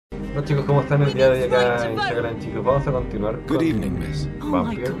Hola chicos, ¿cómo están el día de hoy acá en Instagram, chicos? Vamos a continuar con Good evening, miss.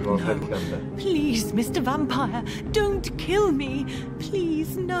 Vampyr. Vamos a ver qué onda. Please, Mr. Vampire, don't kill me.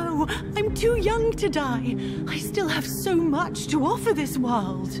 Please, no. I'm too young to die. I still have so much to offer this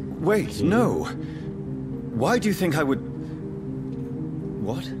world. Wait, no. Why do you think I would...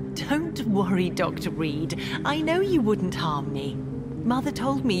 What? Don't worry, Dr. Reid. I know you wouldn't harm me. Mother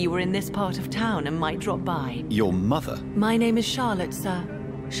told me you were in this part of town and might drop by. Your mother? My name is Charlotte, sir.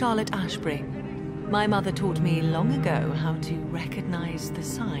 Charlotte Ashbury. My mother taught me long ago how to recognize the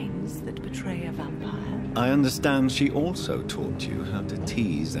signs that betray a vampire. I understand she also taught you how to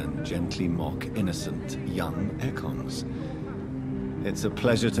tease and gently mock innocent young Ekons. It's a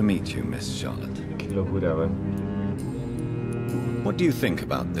pleasure to meet you, Miss Charlotte. Qué locura, weón. What do you think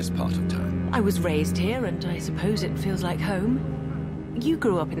about this part of town? I was raised here, and I suppose it feels like home. You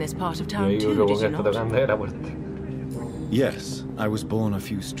grew up in this part of town too, did you not? Yes, I was born a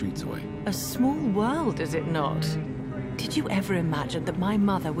few streets away. A small world, is it not? Did you ever imagine that my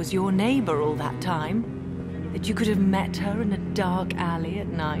mother was your neighbor all that time? That you could have met her in a dark alley at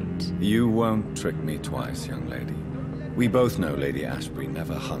night? You won't trick me twice, young lady. We both know Lady Ashbury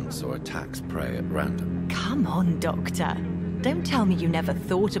never hunts or attacks prey at random. Come on, Doctor. Don't tell me you never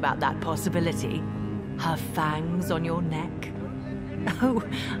thought about that possibility. Her fangs on your neck. Oh,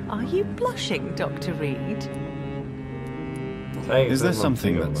 are you blushing, Dr. Reid? Is there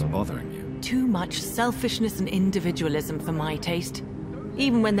something that's bothering you? Too much selfishness and individualism for my taste.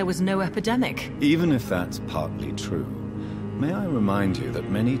 Even when there was no epidemic. Even if that's partly true, may I remind you that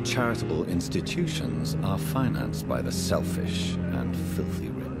many charitable institutions are financed by the selfish and filthy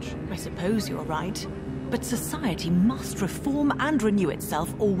rich. I suppose you're right. But society must reform and renew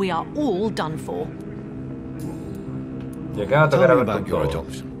itself, or we are all done for. Tell me about your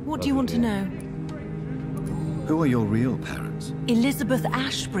adoption. What do you want to know? Who are your real parents? Elizabeth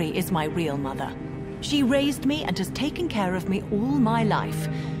Ashbury is my real mother. She raised me and has taken care of me all my life.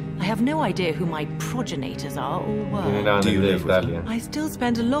 I have no idea who my progenitors are or were. Do you live with her? I still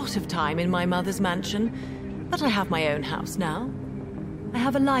spend a lot of time in my mother's mansion, but I have my own house now. I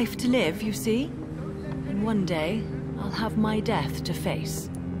have a life to live, you see. And one day, I'll have my death to face.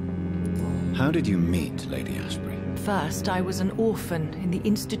 How did you meet Lady Ashbury? First, I was an orphan in the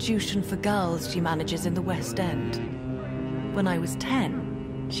institution for girls she manages in the West End. When I was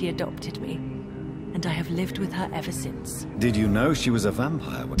 10, she adopted me, and I have lived with her ever since. Did you know she was a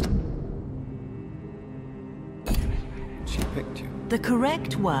vampire when she picked you? The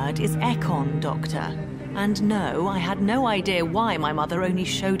correct word is Ekon, Doctor. And no, I had no idea why my mother only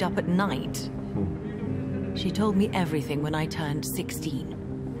showed up at night. She told me everything when I turned 16.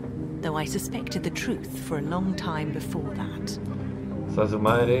 Though I suspected the truth for a long time before that. So su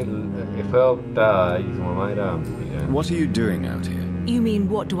madre fue adoptada y su mamá era vampira. What are you doing out here? You mean,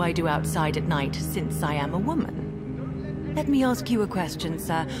 what do I do outside at night since I am a woman? Let me ask you a question,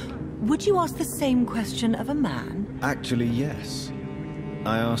 sir. Would you ask the same question of a man? Actually, yes.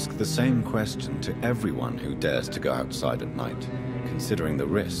 I ask the same question to everyone who dares to go outside at night, considering the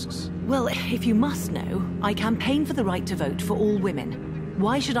risks. Well, if you must know, I campaign for the right to vote for all women.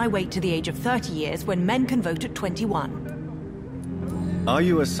 Why should I wait to the age of 30 years when men can vote at 21? Are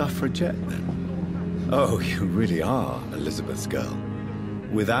you a suffragette, then? Oh, you really are Elizabeth's girl.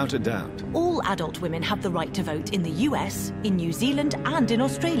 Without a doubt. All adult women have the right to vote in the US, in New Zealand, and in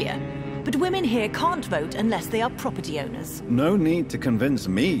Australia. But women here can't vote unless they are property owners. No need to convince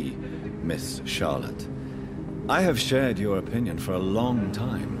me, Miss Charlotte. I have shared your opinion for a long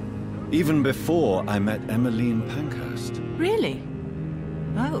time. Even before I met Emmeline Pankhurst. Really?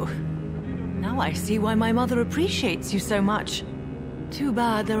 Oh. Now I see why my mother appreciates you so much. Too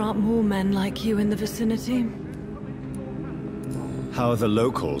bad there aren't more men like you in the vicinity. How are the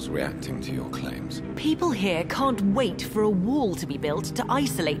locals reacting to your claims? People here can't wait for a wall to be built to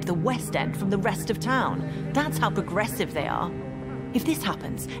isolate the West End from the rest of town. That's how progressive they are. If this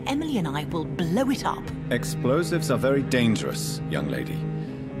happens, Emily and I will blow it up. Explosives are very dangerous, young lady.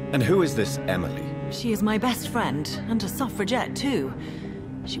 And who is this Emily? She is my best friend, and a suffragette too.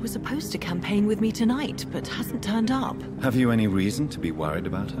 She was supposed to campaign with me tonight, but hasn't turned up. Have you any reason to be worried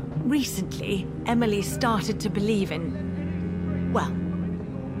about her? Recently, Emily started to believe in... well,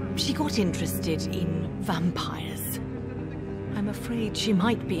 she got interested in vampires. I'm afraid she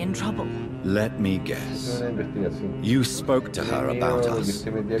might be in trouble. Let me guess. You spoke to her about us,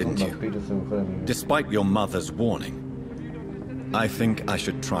 didn't you? Despite your mother's warning. I think I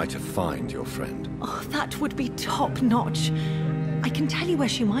should try to find your friend. Oh, that would be top-notch. I can tell you where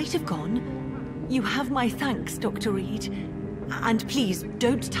she might have gone. You have my thanks, Dr. Reid. And please,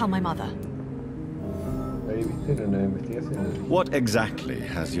 don't tell my mother. Ahí What exactly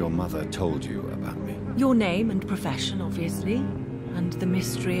has your mother told you about me? Your name and profession, obviously, and the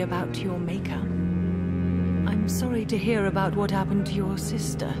mystery about your maker. I'm sorry to hear about what happened to your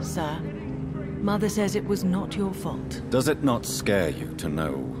sister, sir. Mother says it was not your fault. Does it not scare you to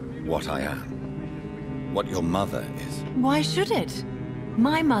know what I am? What your mother is? Why should it?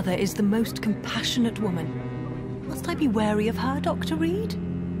 My mother is the most compassionate woman. Must I be wary of her, Dr. Reid?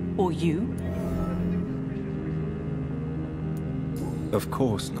 Or you? Of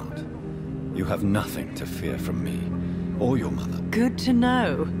course not. You have nothing to fear from me, or your mother. Good to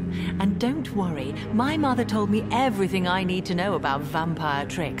know. And don't worry, my mother told me everything I need to know about vampire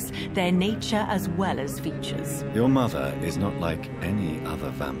tricks, their nature as well as features. Your mother is not like any other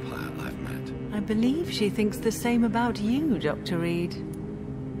vampire I've met. I believe she thinks the same about you, Dr. Reid.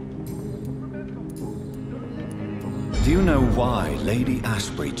 Do you know why Lady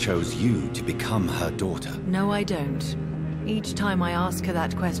Ashbury chose you to become her daughter? No, I don't. Each time I ask her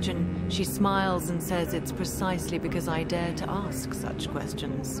that question, she smiles and says it's precisely because I dare to ask such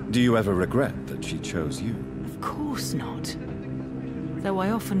questions. Do you ever regret that she chose you? Of course not. Though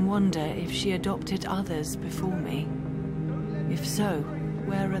I often wonder if she adopted others before me. If so,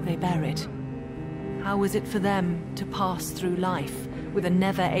 where are they buried? How was it for them to pass through life with a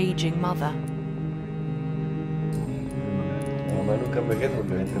never-aging mother?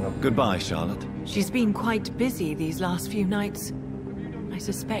 Goodbye, Charlotte. She's been quite busy these last few nights. I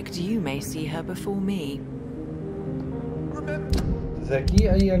suspect you may see her before me. Entonces aquí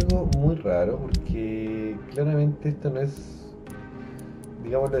hay algo muy raro porque claramente esto no es,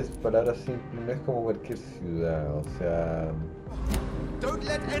 digamos las palabras simples, no es como cualquier ciudad, o sea... Don't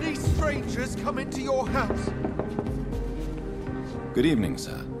let any strangers come into your house. Good evening,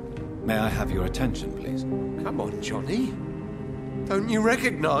 sir. May I have your attention, please? Come on, Johnny. Don't you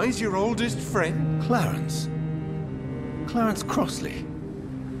recognize your oldest friend? Clarence. Clarence Crossley.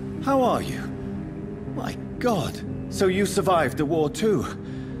 How are you? My God. So you survived the war too.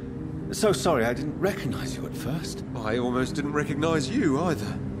 So sorry I didn't recognize you at first. I almost didn't recognize you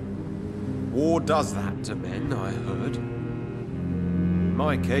either. War does that to men, I heard. In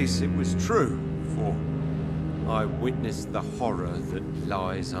my case, it was true, for I witnessed the horror that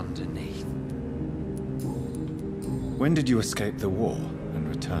lies underneath. When did you escape the war and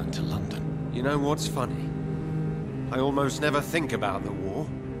return to London? You know what's funny? I almost never think about the war.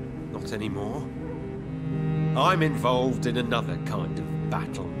 Not anymore. I'm involved in another kind of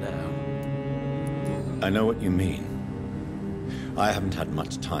battle now. I know what you mean. I haven't had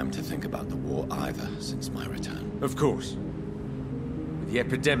much time to think about the war either since my return. Of course. With the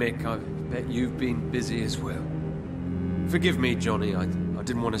epidemic, I bet you've been busy as well. Forgive me, Johnny, I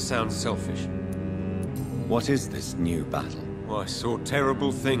didn't want to sound selfish. What is this new battle? I saw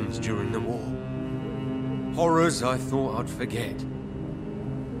terrible things during the war. Horrors I thought I'd forget.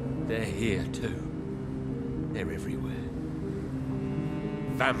 They're here too. They're everywhere.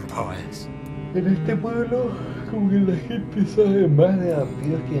 Vampires. En este pueblo, como que la gente sabe más de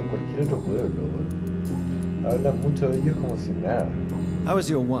vampiros que en cualquier otro pueblo. Hablan mucho de ellos como si nada. How is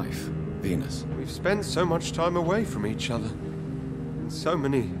your wife, Venus? We've spent so much time away from each other. And so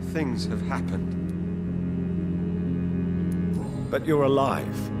many things have happened. But you're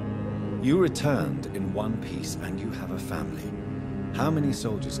alive. You returned in one piece and you have a family. How many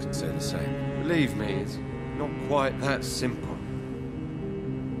soldiers can say the same? Believe me, it's not quite that simple.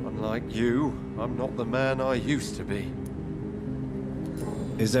 Unlike you, I'm not the man I used to be.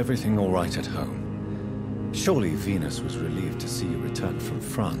 Is everything all right at home? Surely Venus was relieved to see you return from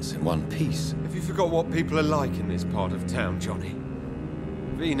France in one piece. Have you forgot what people are like in this part of town, Johnny?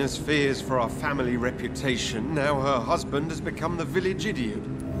 Venus fears for our family reputation. Now her husband has become the village idiot.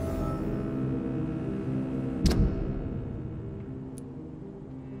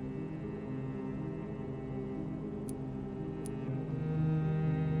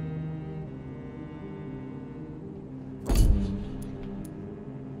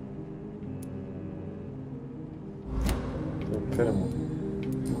 Enfermo.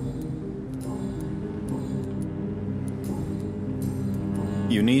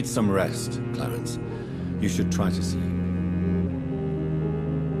 You need some rest, Clarence. You should try to sleep.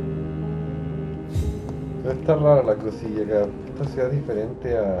 Está rara la cosilla acá. Esta ciudad es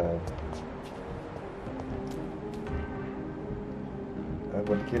diferente a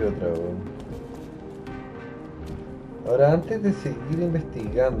cualquier otra. Ahora, antes de seguir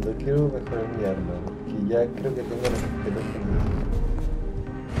investigando, quiero mejorar mi arma, porque ya creo que tengo los pelos.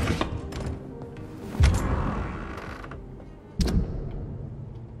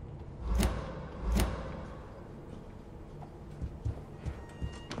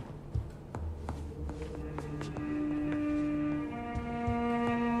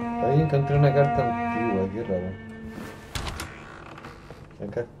 Ahí encontré una carta antigua, qué raro.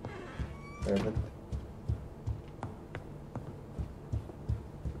 Acá. Acá.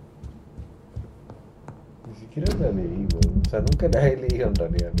 Ni siquiera la leí, weón. O sea, nunca la he leído en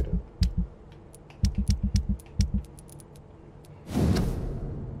realidad, pero...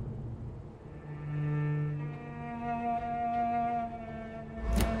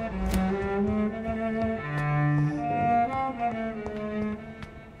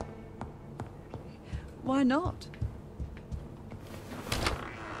 Why not?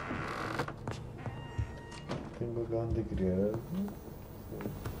 Tengo acá donde crear.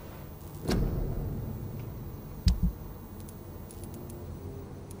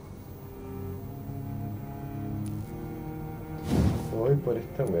 Voy por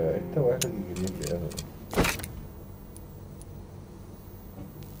esta weá. Esta weá es lo que quería crear.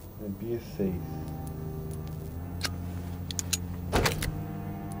 El PS6.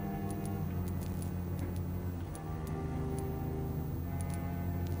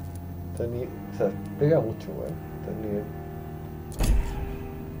 O sea, pega mucho, weón. Está en nivel.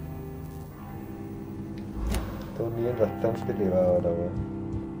 Está a un nivel bastante elevado ahora, weón.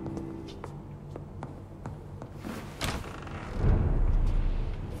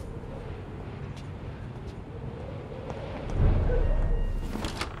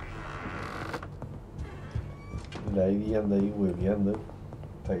 La ID anda ahí hueveando.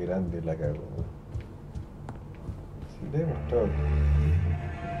 Está grande la cago, weón. Sí, le he mostrado.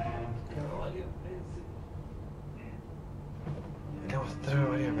 Le he mostrado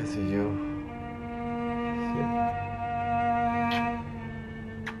varias veces yo. Sí.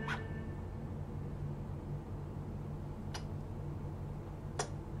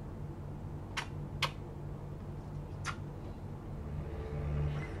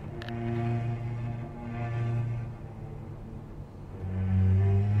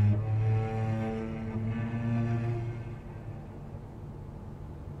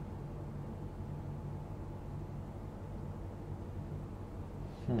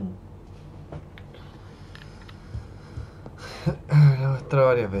 Lo he mostrado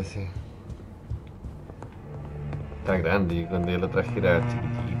varias veces. Está grande y cuando yo lo traje era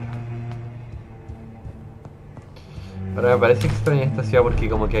chiquitito. Ahora me parece extraña esta ciudad porque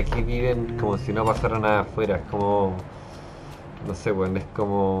como que aquí viven como si no pasara nada afuera. Es como... no sé, bueno, es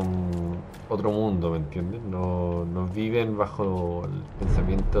como otro mundo, ¿me entiendes? No viven bajo el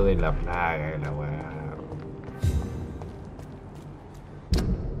pensamiento de la plaga, de la weá.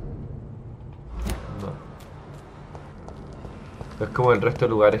 No es como el resto de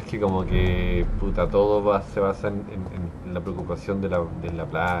lugares que como que puta todo se basa en la preocupación de la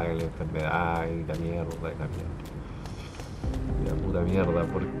plaga, la enfermedad y la mierda y la mierda. Y la puta mierda,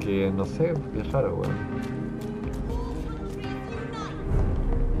 porque no sé, porque es raro, weón.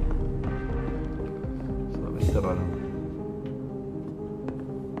 Solamente raro.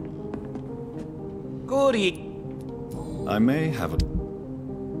 Goody. I may have a...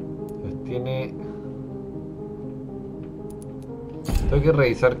 Pues tiene... Tengo que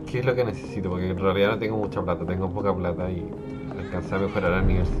revisar qué es lo que necesito, porque en realidad no tengo mucha plata, tengo poca plata y alcancé a mejorar a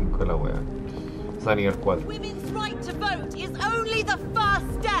nivel 5 de la wea. O sea, a nivel 4.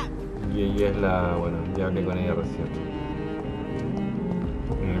 Y ella es la... bueno, ya hablé con ella recién.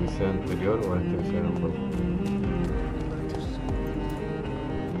 En el episodio anterior o en este episodio no recuerdo.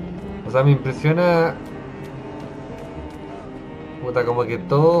 O sea, me impresiona... puta, como que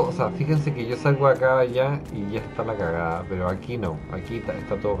todo, o sea, fíjense que yo salgo acá allá y ya está la cagada, pero aquí no, aquí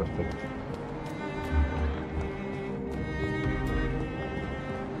está todo perfecto.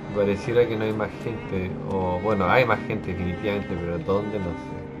 Pareciera que no hay más gente, o bueno, hay más gente definitivamente, pero ¿dónde? No sé.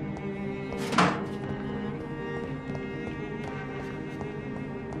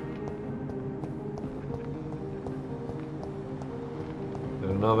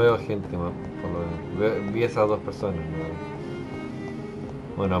 Pero no veo gente más, por lo menos. Vi esas dos personas, ¿no?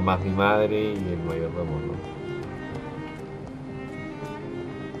 Bueno, más mi madre y el mayordomo, ¿no?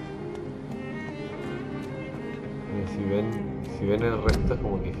 Y si ven el resto es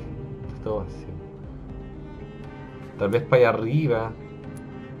como que está todo vacío. Tal vez para allá arriba.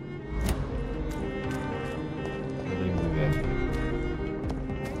 No tengo idea.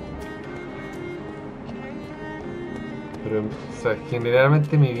 Pero, o sea,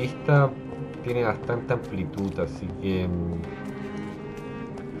 generalmente mi vista tiene bastante amplitud, así que...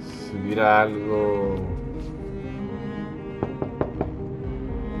 si hubiera algo...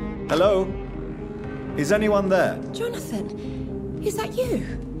 Hello? Is anyone there? Jonathan, is that you?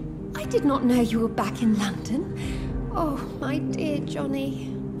 I did not know you were back in London. Oh, my dear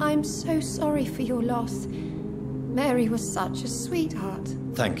Johnny, I'm so sorry for your loss. Mary was such a sweetheart.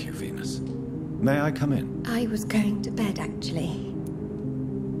 Thank you, Venus. May I come in? I was going to bed, actually.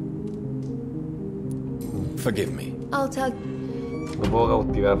 Forgive me. I'll tell... No puedo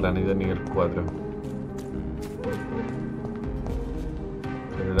cautivarla, ni de nivel 4.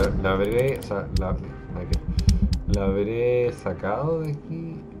 Pero la habré... O sea, la habré sacado de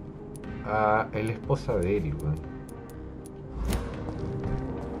aquí. Ah, es la esposa de Eric, weón.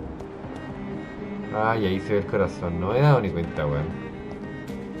 Ah, y ahí se ve el corazón. No me he dado ni cuenta, weón.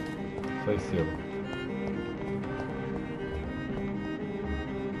 Soy ciego.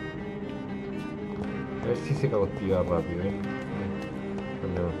 A ver si se cautiva rápido,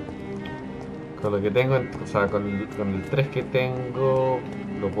 Con lo que tengo, o sea, con el 3 que tengo,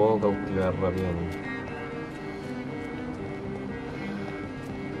 lo puedo cautivar rápidamente.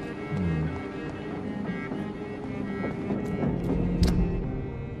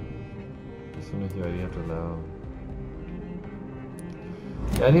 Eso nos llevaría a otro lado.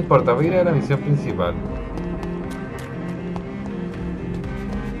 Ya no importa, voy a ir a la misión principal.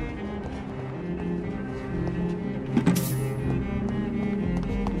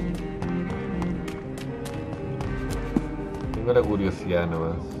 Tengo la curiosidad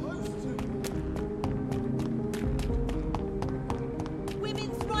nomás.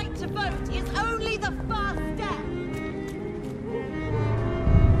 Women's right to vote is only the first step.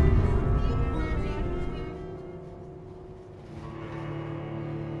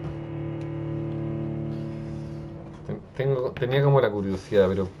 Tenía como la curiosidad,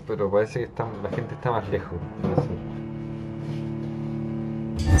 pero parece que la gente está más lejos.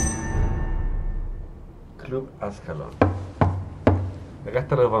 Club Ascalon. Acá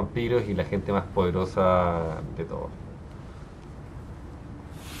están los vampiros y la gente más poderosa de todos.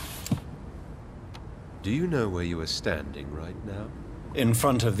 Do you know where you are standing right now? In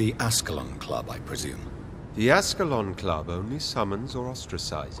front of the Ascalon Club, I presume. The Ascalon Club only summons or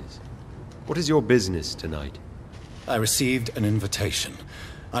ostracizes. What is your business tonight? I received an invitation.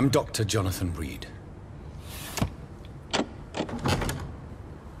 I'm Dr. Jonathan Reid.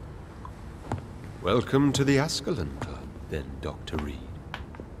 Welcome to the Ascalon Club, then, Dr. Reid.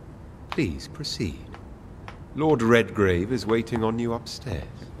 Please proceed. Lord Redgrave is waiting on you upstairs.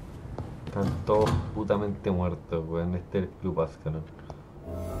 Están todos putamente muertos, weón. Este es el Club Ascalon.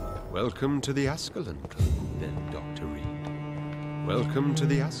 Welcome to the Ascalon Club, then, Dr. Reid. Welcome to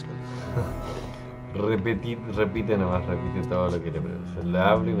the Ascalon. Repite nomás, repite todo lo que le produce. Le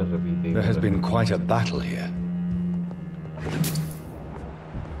hablo y me repite. There has been quite a battle here.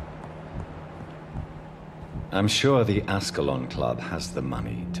 I'm sure the Ascalon Club has the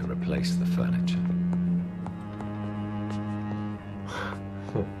money to replace the furniture.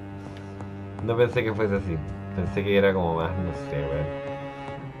 No pensé que fuese así. Pensé que era como más, no sé, weón.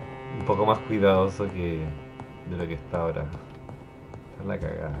 Un poco más cuidadoso que de lo que está ahora. Está la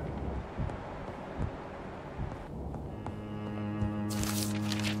cagada.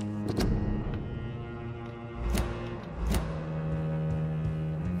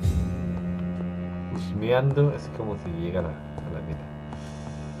 Husmeando es como si llega a la meta.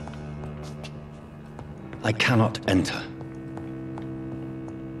 I cannot enter.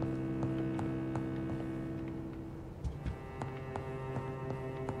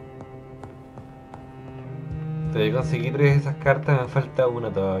 Te conseguí 3 de esas cartas, me falta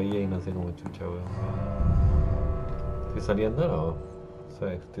una todavía y no sé cómo chucha, weón. ¿Estoy saliendo? No. O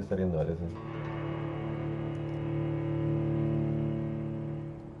sea, estoy saliendo ahora, sí.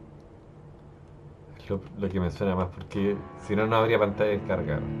 Es lo que me suena más, porque si no, no habría pantalla de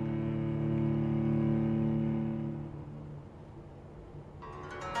descarga.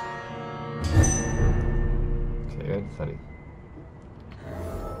 Sí, ven, salí.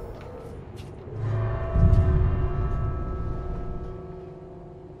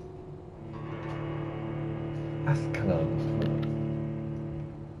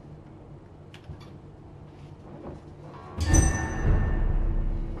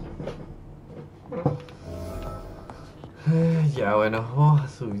 Ya, bueno, vamos a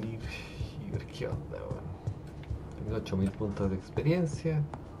subir y ver qué onda, bueno. Tengo 8000 puntos de experiencia.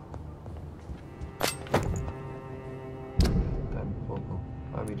 Tampoco.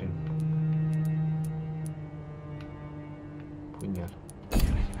 Ah, miren. Puñal.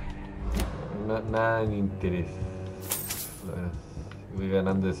 Nada de interés. Bueno, voy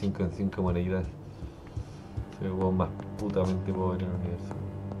ganando de 5 en 5 monedas. Soy el huevo más putamente pobre en el universo.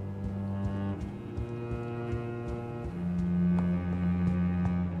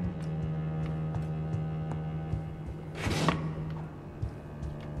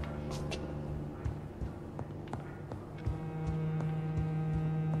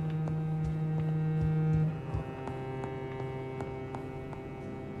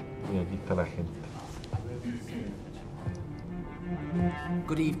 Y aquí está la gente.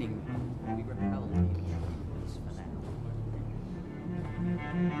 Good evening. We repelled aliens for now.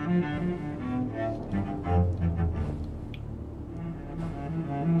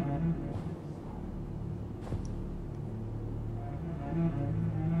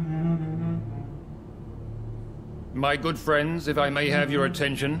 My good friends, if I may have your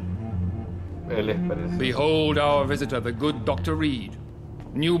attention, Les parece. behold our visitor, the good Dr. Reid.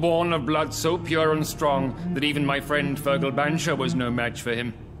 Newborn of blood so pure and strong that even my friend Fergal Bansher was no match for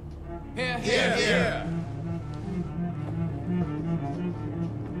him. Here, here, here!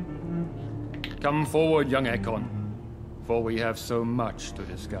 Come forward, young Ekon, for we have so much to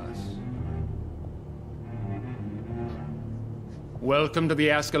discuss. Welcome to the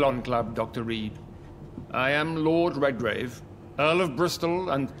Ascalon Club, Dr. Reid. I am Lord Redgrave, Earl of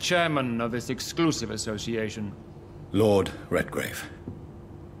Bristol and chairman of this exclusive association. Lord Redgrave.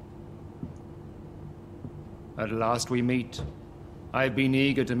 At last we meet. I've been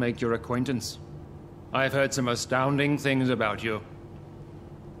eager to make your acquaintance. I've heard some astounding things about you.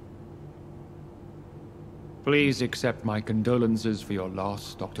 Please accept my condolences for your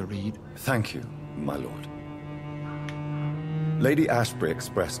loss, Dr. Reid. Thank you, my lord. Lady Ashbury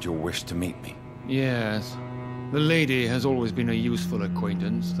expressed your wish to meet me. Yes. The lady has always been a useful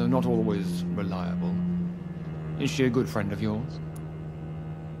acquaintance, though not always reliable. Is she a good friend of yours?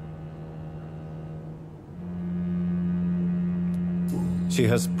 She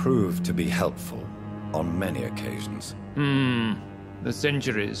has proved to be helpful on many occasions. The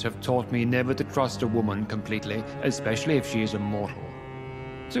centuries have taught me never to trust a woman completely, especially if she is a mortal.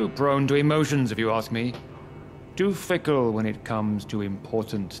 Too prone to emotions, if you ask me. Too fickle when it comes to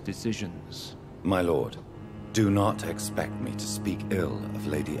important decisions. My lord, do not expect me to speak ill of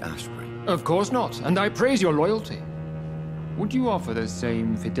Lady Ashbury. Of course not, and I praise your loyalty. Would you offer the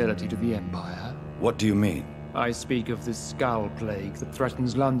same fidelity to the Empire? What do you mean? I speak of the Skull Plague that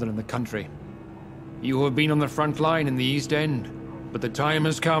threatens London and the country. You have been on the front line in the East End, but the time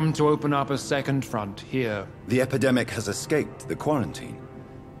has come to open up a second front here. The epidemic has escaped the quarantine.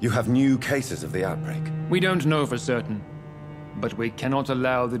 You have new cases of the outbreak. We don't know for certain, but we cannot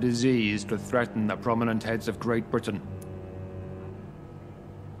allow the disease to threaten the prominent heads of Great Britain.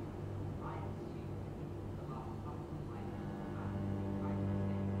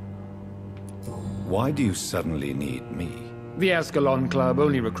 Why do you suddenly need me? The Ascalon Club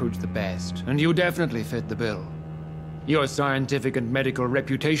only recruits the best, and you definitely fit the bill. Your scientific and medical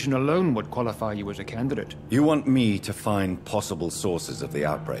reputation alone would qualify you as a candidate. You want me to find possible sources of the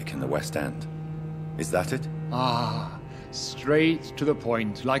outbreak in the West End. Is that it? Ah, straight to the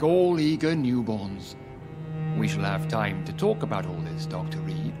point, like all eager newborns. We shall have time to talk about all this, Dr.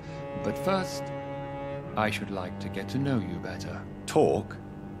 Reid, but first, I should like to get to know you better. Talk?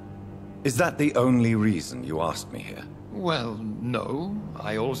 Is that the only reason you asked me here? Well, no.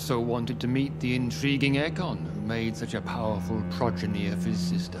 I also wanted to meet the intriguing Ekon, who made such a powerful progeny of his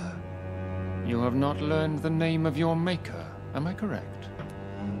sister. You have not learned the name of your maker, am I correct?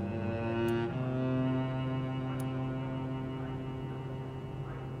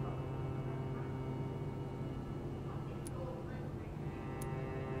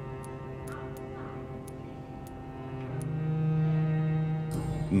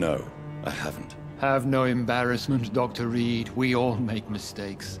 No, I haven't. Have no embarrassment, Dr. Reid. We all make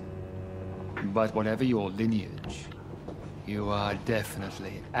mistakes. But whatever your lineage, you are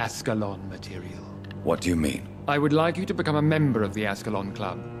definitely Ascalon material. What do you mean? I would like you to become a member of the Ascalon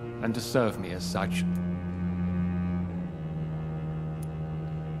Club, and to serve me as such.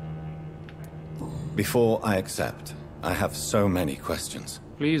 Before I accept, I have so many questions.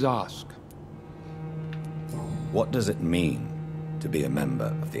 Please ask. What does it mean to be a member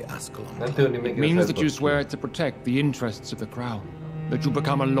of the Ascalon Club? It means that you swear to protect the interests of the Crown, that you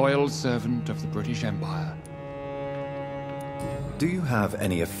become a loyal servant of the British Empire. Do you have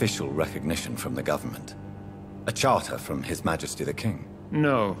any official recognition from the government? A charter from His Majesty the King?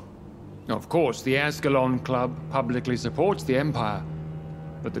 No. Of course, the Ascalon Club publicly supports the Empire,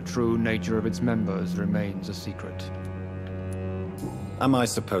 but the true nature of its members remains a secret. Am I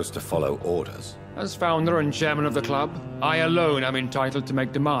supposed to follow orders? As founder and chairman of the club, I alone am entitled to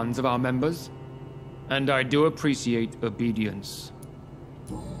make demands of our members, and I do appreciate obedience.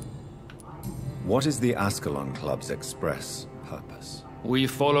 What is the Ascalon Club's express purpose? We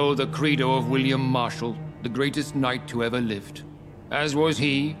follow the credo of William Marshall, the greatest knight who ever lived. As was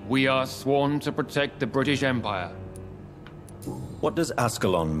he, we are sworn to protect the British Empire. What does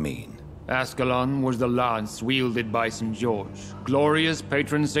Ascalon mean? Ascalon was the lance wielded by St. George, glorious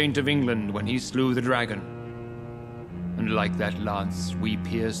patron saint of England when he slew the dragon. and like that lance, we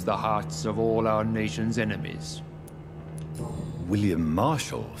pierce the hearts of all our nation's enemies. William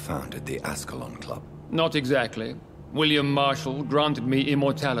Marshall founded the Ascalon Club. Not exactly. William Marshall granted me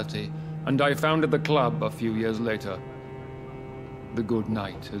immortality, and I founded the club a few years later. The good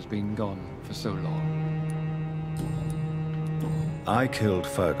knight has been gone for so long. I killed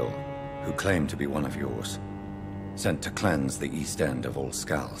Fergal, who claimed to be one of yours. Sent to cleanse the East End of all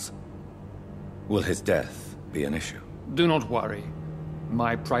Skulls. Will his death be an issue? Do not worry.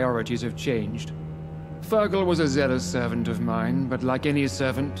 My priorities have changed. Fergal was a zealous servant of mine, but like any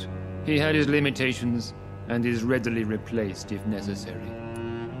servant, he had his limitations and is readily replaced if necessary.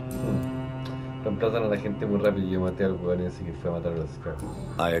 Reemplazan a la gente muy rápido. Yo maté al weón ese que fue a matar a los Skulls.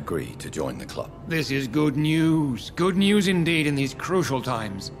 I agree to join the club. This is good news. Good news indeed in these crucial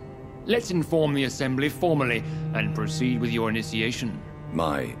times. Let's inform the Assembly formally and proceed with your initiation.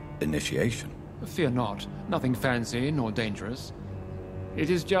 My initiation? Fear not. Nothing fancy nor dangerous.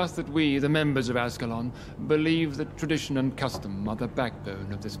 It is just that we, the members of Ascalon, believe that tradition and custom are the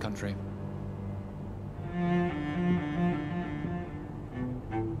backbone of this country.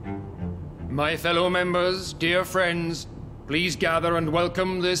 My fellow members, dear friends, please gather and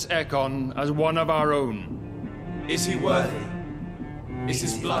welcome this Ekon as one of our own. Is he worthy? Is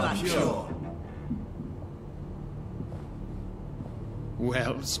his blood pure?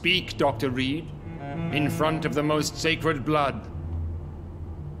 Well, speak, Dr. Reid, in front of the most sacred blood.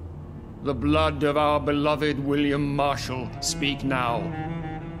 The blood of our beloved William Marshall. Speak now.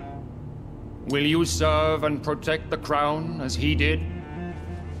 Will you serve and protect the crown as he did?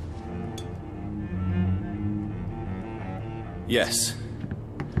 Yes,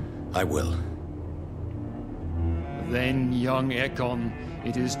 I will. Then, young Ekon,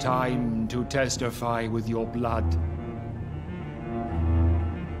 it is time to testify with your blood.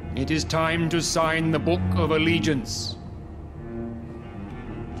 It is time to sign the Book of Allegiance.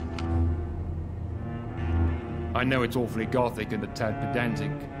 I know it's awfully gothic and a tad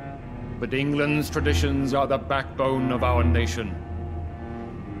pedantic, but England's traditions are the backbone of our nation.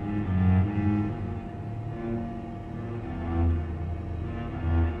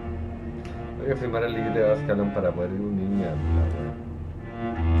 Tengo que firmar el libro de Ascalon para poder unirme a la weá.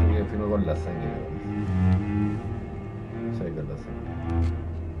 Tengo que firmar con la sangre. Sí, con la sangre.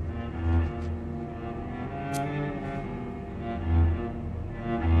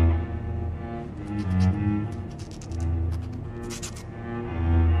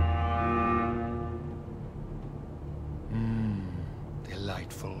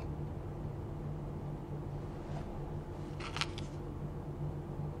 Delightful.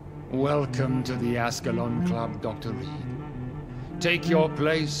 Welcome to the Ascalon Club, Dr. Reid. Take your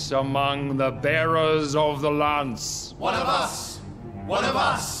place among the bearers of the lance. One of us! One of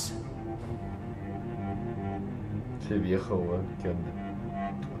us! Qué viejo, weón. ¿Qué onda?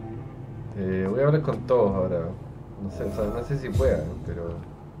 Voy a hablar con todos ahora. No sé, o sea, no sé si pueda, pero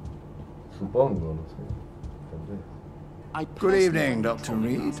supongo, no sé. Tal vez. Good evening, Dr.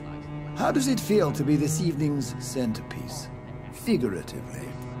 Reid. How does it feel to be this evening's centerpiece? Figuratively.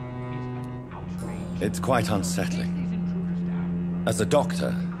 It's quite unsettling. As a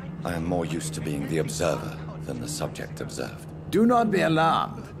doctor, I am more used to being the observer than the subject observed. Do not be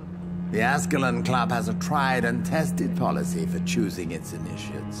alarmed. The Ascalon Club has a tried and tested policy for choosing its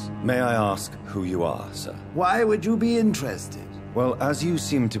initiates. May I ask who you are, sir? Why would you be interested? Well, as you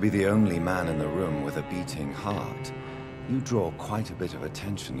seem to be the only man in the room with a beating heart, you draw quite a bit of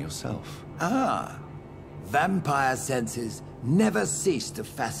attention yourself. Ah, vampire senses never cease to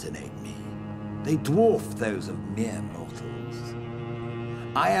fascinate me. They dwarf those of mere mortals.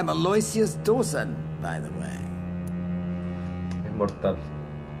 I am Aloysius Dawson, by the way. Inmortal.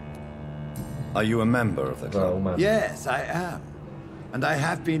 Are you a member of the club? Yes, I am. And I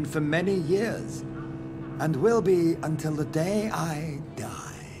have been for many years. And will be until the day I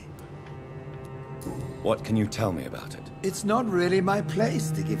die. What can you tell me about it? It's not really my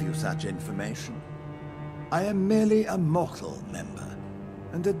place to give you such information. I am merely a mortal member,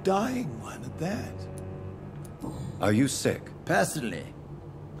 and a dying one at that. Are you sick? Personally,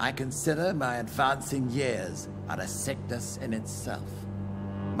 I consider my advancing years are a sickness in itself.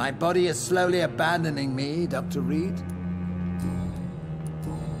 My body is slowly abandoning me, Dr. Reid.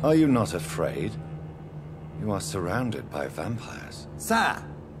 Are you not afraid? You are surrounded by vampires. Sir,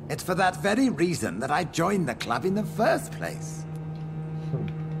 it's for that very reason that I joined the club in the first place.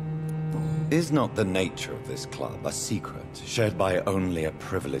 Is not the nature of this club a secret shared by only a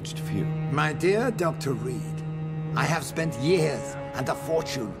privileged few? My dear Dr. Reid, I have spent years and a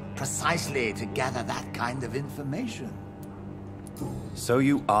fortune precisely to gather that kind of information. So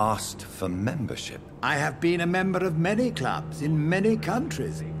you asked for membership? I have been a member of many clubs in many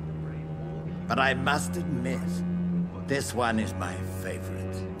countries. But I must admit, this one is my favorite.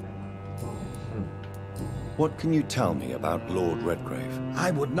 What can you tell me about Lord Redgrave?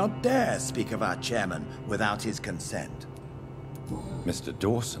 I would not dare speak of our chairman without his consent. Mr.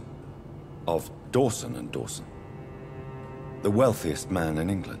 Dawson, of Dawson and Dawson, the wealthiest man in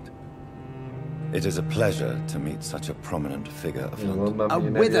England. It is a pleasure to meet such a prominent figure of London. A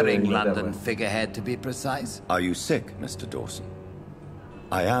withering London figurehead, to be precise. Are you sick, Mr. Dawson?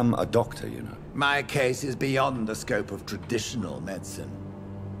 I am a doctor, you know. My case is beyond the scope of traditional medicine.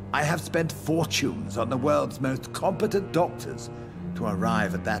 I have spent fortunes on the world's most competent doctors to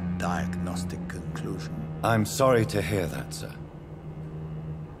arrive at that diagnostic conclusion. I'm sorry to hear that, sir.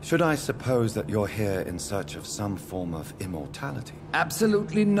 Should I suppose that you're here in search of some form of immortality?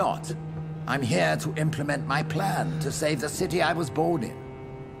 Absolutely not. I'm here to implement my plan to save the city I was born in.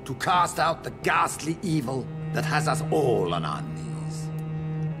 To cast out the ghastly evil that has us all on our knees.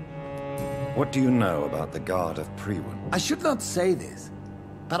 What do you know about the Guard of Priwen? I should not say this,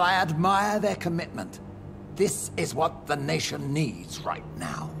 but I admire their commitment. This is what the nation needs right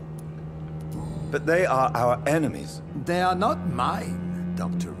now. But they are our enemies. They are not mine,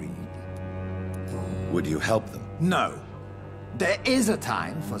 Dr. Reid. Would you help them? No. There is a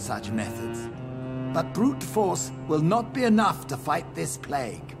time for such methods. But brute force will not be enough to fight this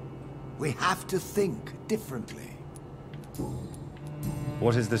plague. We have to think differently.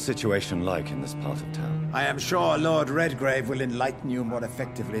 What is the situation like in this part of town? I am sure Lord Redgrave will enlighten you more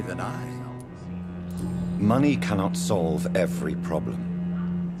effectively than I. Money cannot solve every problem.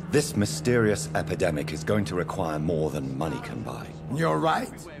 This mysterious epidemic is going to require more than money can buy. You're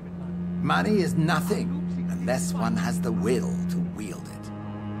right. Money is nothing unless one has the will to wield it.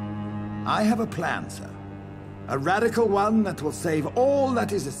 I have a plan, sir. A radical one that will save all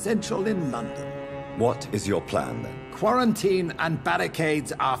that is essential in London. What is your plan, then? Quarantine and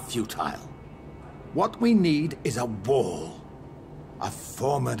barricades are futile. What we need is a wall. A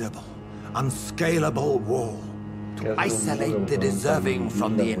formidable, unscalable wall. To isolate the deserving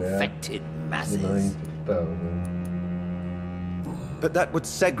from the infected masses. But that would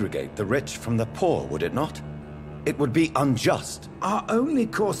segregate the rich from the poor, would it not? It would be unjust. Our only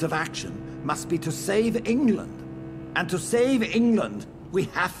course of action must be to save England. And to save England, we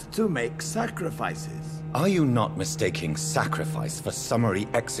have to make sacrifices. Are you not mistaking sacrifice for summary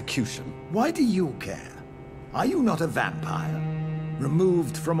execution? Why do you care? Are you not a vampire?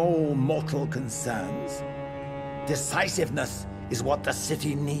 Removed from all mortal concerns? Decisiveness is what the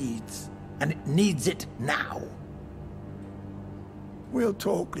city needs. And it needs it now. We'll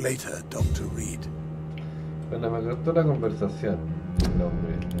talk later, Dr. Reid. Bueno, me gustó la conversación el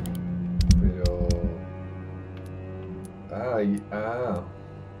hombre este. Pero...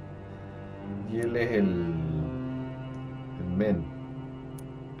 y él es el men.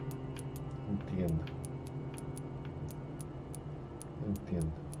 Entiendo.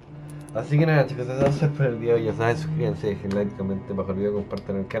 Así que nada, chicos, eso es por el día de hoy. Ya saben, suscríbanse, dejen like, comenten bajo el video,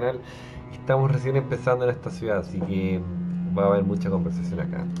 compartan el canal. Estamos recién empezando en esta ciudad, así que va a haber mucha conversación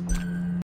acá.